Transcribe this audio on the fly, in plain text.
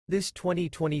This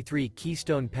 2023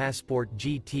 Keystone Passport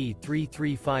GT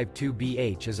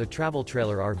 3352BH is a travel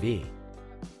trailer RV.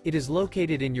 It is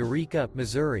located in Eureka,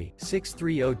 Missouri,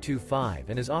 63025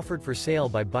 and is offered for sale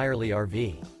by Byerly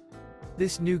RV.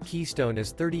 This new Keystone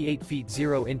is 38 feet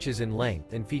 0 inches in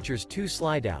length and features 2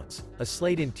 slideouts, a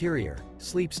Slate interior,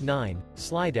 sleeps 9,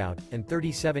 slideout, and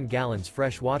 37 gallons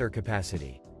fresh water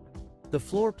capacity. The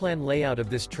floor plan layout of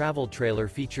this travel trailer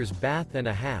features bath and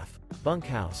a half,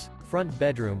 bunkhouse, front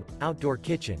bedroom, outdoor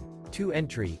kitchen, 2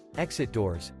 entry, exit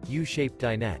doors, U-shaped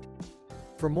dinette.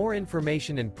 For more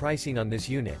information and pricing on this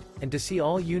unit, and to see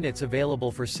all units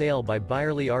available for sale by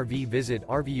Byerly RV, visit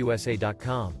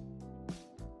RVUSA.com.